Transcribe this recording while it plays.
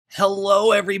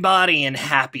Hello everybody and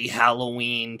happy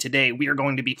Halloween. Today we are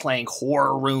going to be playing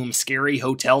Horror Room Scary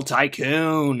Hotel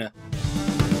Tycoon.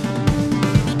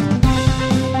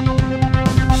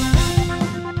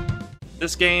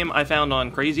 This game I found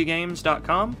on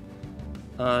crazygames.com.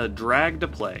 Drag to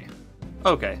play.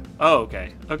 Okay. Oh,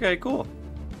 okay. Okay, cool.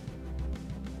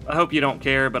 I hope you don't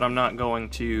care, but I'm not going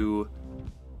to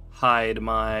hide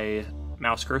my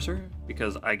mouse cursor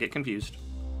because I get confused.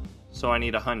 So I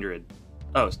need 100.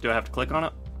 Oh, so do I have to click on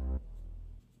it?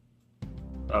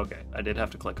 Okay, I did have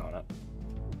to click on it.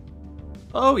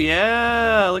 Oh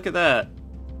yeah, look at that.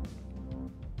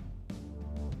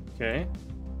 Okay.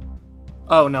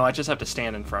 Oh no, I just have to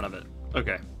stand in front of it.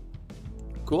 Okay.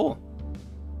 Cool.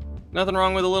 Nothing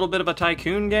wrong with a little bit of a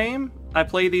Tycoon game. I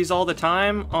play these all the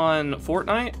time on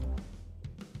Fortnite.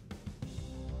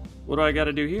 What do I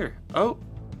gotta do here? Oh.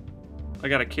 I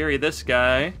gotta carry this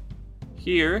guy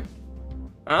here.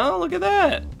 Oh, look at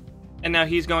that! And now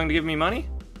he's going to give me money?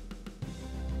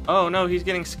 Oh no, he's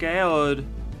getting scared.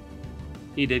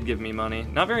 He did give me money.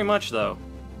 Not very much, though.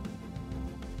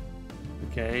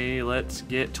 Okay, let's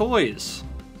get toys.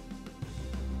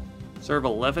 Serve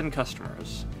 11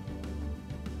 customers.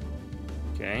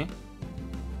 Okay.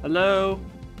 Hello?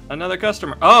 Another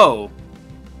customer. Oh!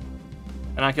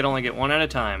 And I could only get one at a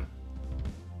time.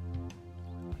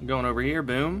 I'm going over here,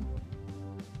 boom.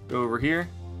 Go over here.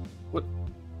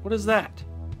 What is that?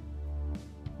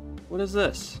 What is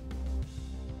this?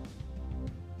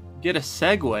 Get a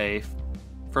Segway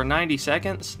for 90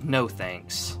 seconds? No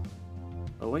thanks.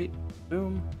 Oh wait,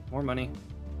 boom, more money.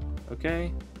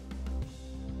 Okay.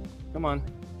 Come on.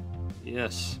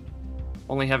 Yes.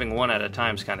 Only having one at a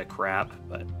time is kind of crap,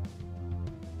 but...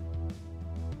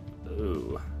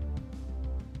 Ooh.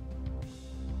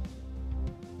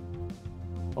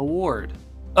 Award.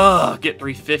 Ugh, get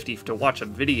 350 to watch a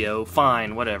video.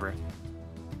 Fine, whatever.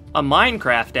 A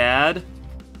Minecraft ad?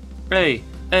 Hey,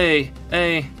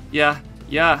 yeah.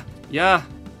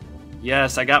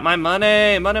 Yes, I got my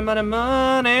money. Money.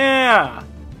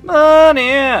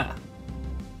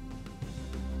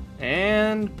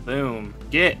 And boom,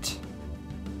 get.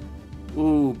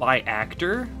 Ooh, by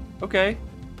actor? Okay.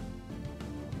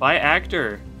 By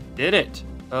actor. Did it.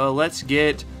 Let's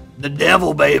get the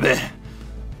devil, baby.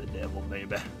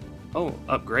 Oh,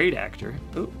 upgrade actor.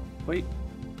 Oh, wait.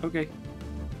 Okay.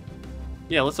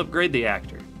 Yeah, let's upgrade the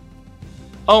actor.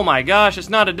 Oh my gosh, it's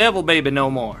not a devil baby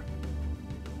no more.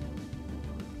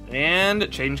 And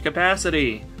change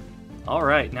capacity.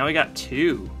 Alright, now we got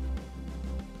 2.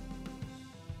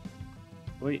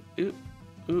 Wait, ooh.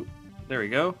 There we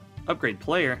go. Upgrade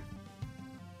player.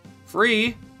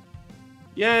 Free.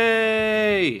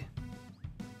 Yay!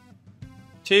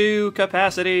 2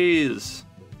 capacities.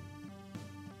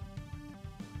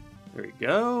 There we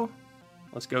go.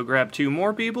 Let's go grab 2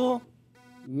 more people.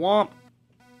 Womp.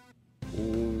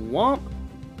 Womp.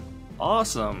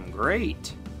 Awesome.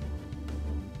 Great.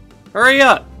 Hurry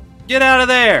up. Get out of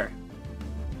there.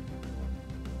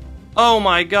 Oh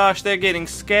my gosh, they're getting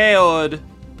scared.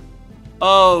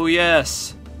 Oh,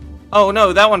 yes. Oh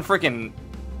no, that one freaking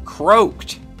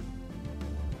croaked.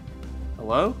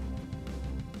 Hello?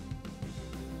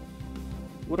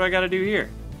 What do I gotta do here?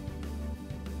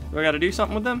 Do I gotta do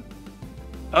something with them?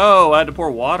 Oh, I had to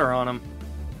pour water on them.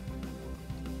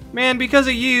 Man, because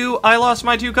of you, I lost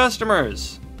my 2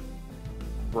 customers.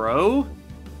 Bro.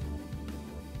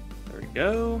 There we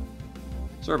go.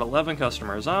 Serve 11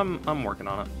 customers. I'm working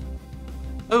on it.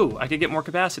 Oh, I could get more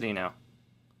capacity now.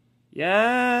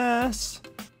 Yes.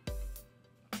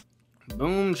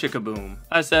 Boom chicka boom.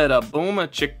 I said a boom a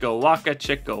chicka waka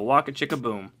chicka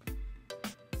boom.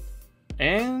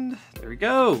 And there we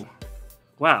go.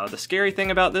 Wow, the scary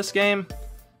thing about this game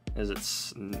is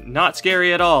it's not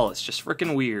scary at all. It's just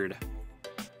freaking weird.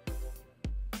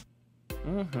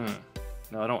 No,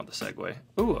 I don't want the Segway.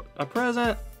 Ooh, a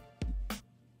present.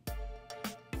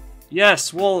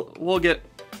 Yes, we'll get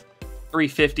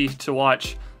 350 to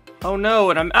watch. Oh no,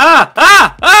 and I'm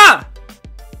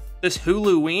This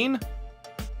Hulu-ween?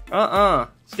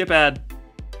 Skip ad.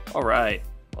 All right.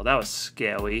 Well, that was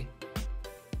scary.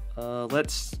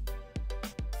 Let's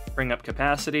bring up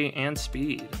capacity and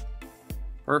speed.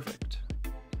 Perfect.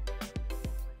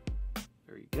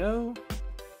 There you go.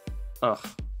 Ugh.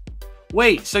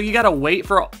 Wait, so you gotta wait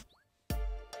for...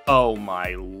 Oh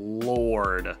my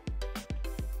lord.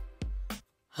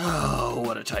 Oh,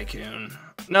 what a tycoon.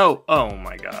 No, oh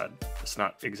my god. That's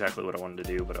not exactly what I wanted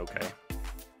to do, but okay.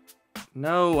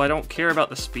 No, I don't care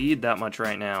about the speed that much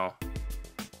right now.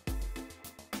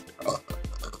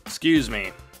 Excuse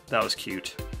me. That was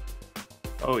cute.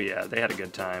 Oh yeah, they had a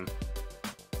good time.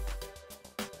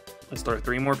 Let's throw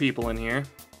 3 more people in here.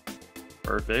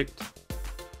 Perfect.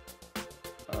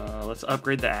 Let's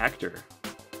upgrade the actor.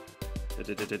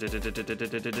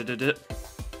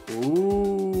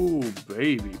 Ooh,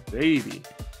 baby, baby.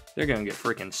 They're gonna get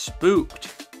freaking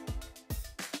spooked.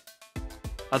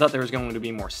 I thought there was going to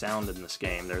be more sound in this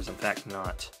game. There's in fact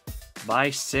not. Buy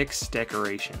 6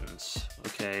 decorations.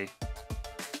 Okay.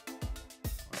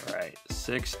 Alright,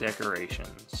 6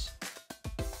 decorations.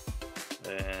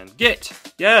 And get!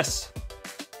 Yes!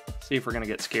 See if we're gonna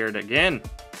get scared again.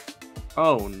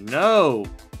 Oh no!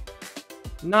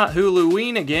 Not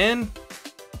Halloween again!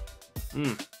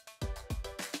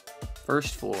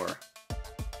 First floor.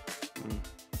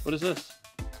 What is this?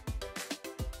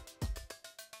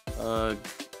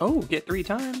 Oh, get 3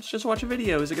 times. Just watch a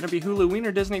video. Is it gonna be Halloween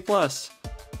or Disney Plus?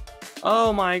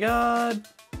 Oh my god.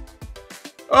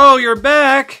 Oh, you're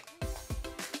back!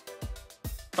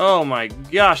 Oh my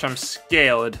gosh, I'm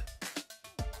scared.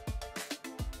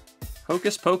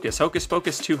 Hocus Pocus. Hocus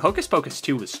Pocus 2. Hocus Pocus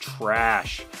 2 was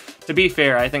trash. To be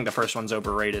fair, I think the first one's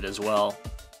overrated as well.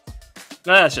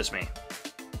 That's just me.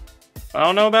 I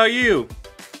don't know about you,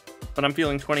 but I'm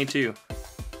feeling 22.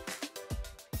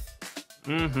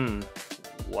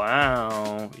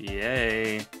 Wow.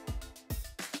 Yay.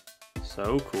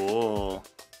 So cool.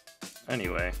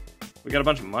 Anyway, we got a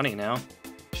bunch of money now.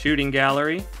 Shooting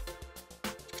gallery.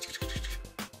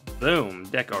 Boom.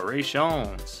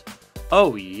 Decorations.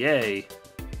 Oh, yay.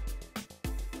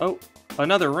 Oh,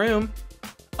 another room.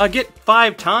 Get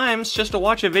 5 times just to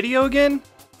watch a video again?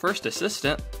 First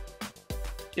assistant.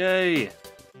 Yay.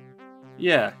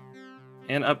 Yeah.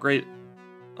 And upgrade.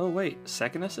 Oh, wait.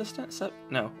 Second assistant?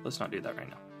 No, let's not do that right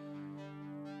now.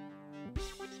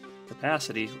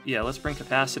 Capacity. Yeah, let's bring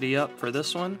capacity up for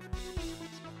this one.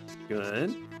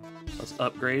 Good. Let's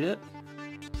upgrade it.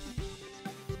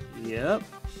 Yep.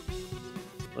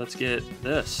 Let's get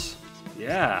this.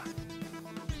 Yeah.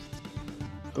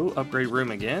 Oh, upgrade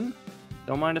room again?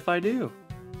 Don't mind if I do.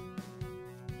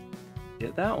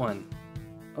 Get that one.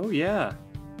 Oh, yeah.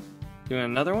 Doing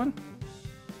another one?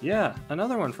 Yeah,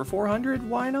 another one for 400?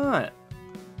 Why not?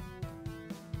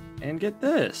 And get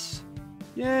this.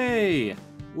 Yay!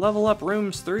 Level up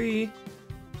rooms 3.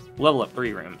 Level up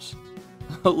 3 rooms.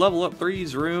 Level up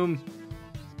 3's room.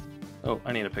 Oh,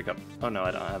 I need to pick up. Oh no,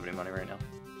 I don't have any money right now.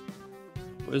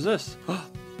 What is this?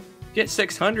 Get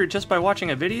 600 just by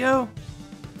watching a video?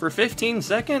 For 15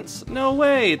 seconds? No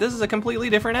way! This is a completely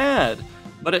different ad.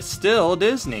 But it's still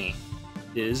Disney.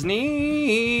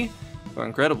 Disney! For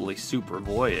incredibly super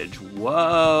voyage.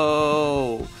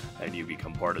 Whoa! And you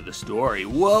become part of the story.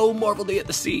 Whoa, Marvel Day at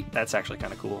the Sea! That's actually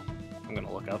kind of cool. I'm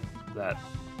gonna look up that.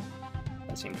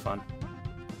 That seemed fun.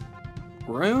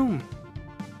 Room!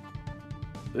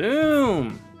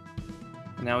 Boom!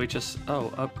 And now we just,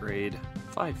 upgrade.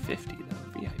 550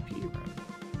 though, VIP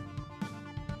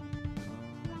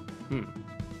room.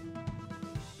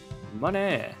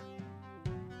 Money!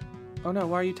 Oh no,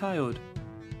 why are you tired?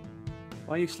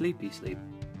 Why are you sleepy, sleep?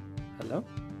 Hello?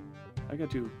 I got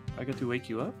to wake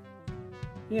you up?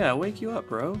 Yeah, wake you up,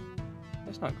 bro.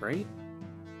 That's not great.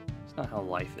 That's not how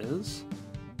life is.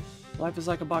 Life is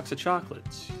like a box of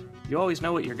chocolates. You always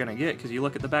know what you're gonna get because you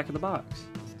look at the back of the box.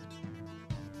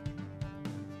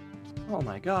 Oh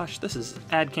my gosh, this is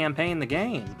Ad Campaign the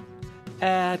game.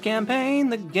 Ad Campaign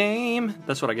the game.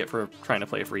 That's what I get for trying to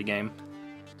play a free game.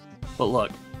 But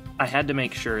look, I had to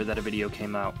make sure that a video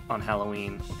came out on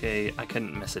Halloween, okay? I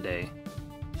couldn't miss a day.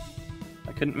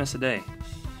 I couldn't miss a day.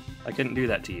 I couldn't do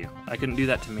that to you. I couldn't do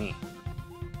that to me.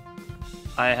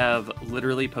 I have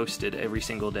literally posted every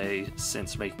single day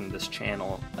since making this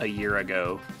channel a year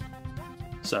ago.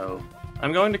 So,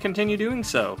 I'm going to continue doing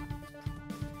so.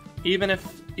 Even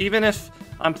if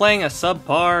I'm playing a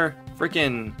subpar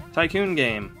freaking Tycoon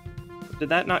game. Was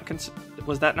that not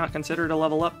considered a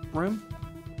level up room?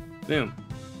 Boom.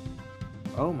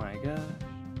 Oh my god.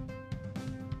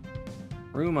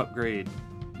 Room upgrade.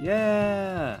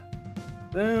 Yeah!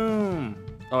 Boom!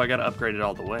 Oh, I gotta upgrade it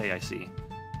all the way, I see.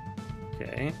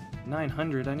 Okay.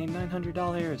 900, I need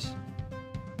 $900.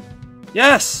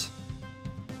 Yes!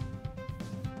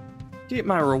 Get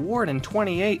my reward in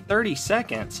 30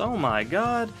 seconds. Oh my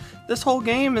god. This whole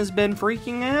game has been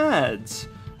freaking ads.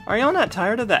 Are y'all not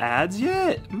tired of the ads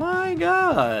yet? My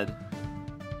god.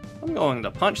 I'm going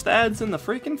to punch the ads in the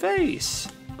freaking face.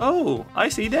 Oh, I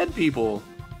see dead people.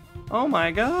 Oh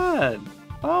my god.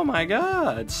 Oh my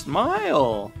god.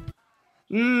 Smile.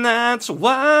 That's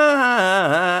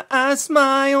why I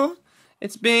smile.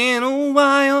 It's been a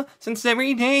while since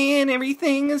every day and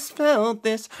everything has felt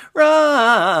this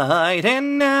right.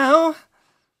 And now,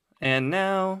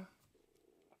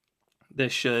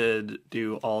 this should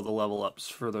do all the level ups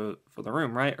for the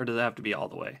room, right? Or does it have to be all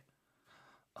the way?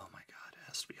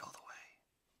 supposed to be all the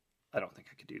way. I don't think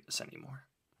I could do this anymore.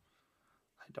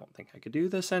 I don't think I could do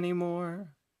this anymore.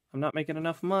 I'm not making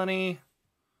enough money.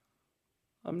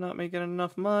 I'm not making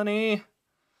enough money.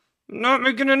 I'm not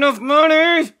making enough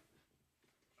money!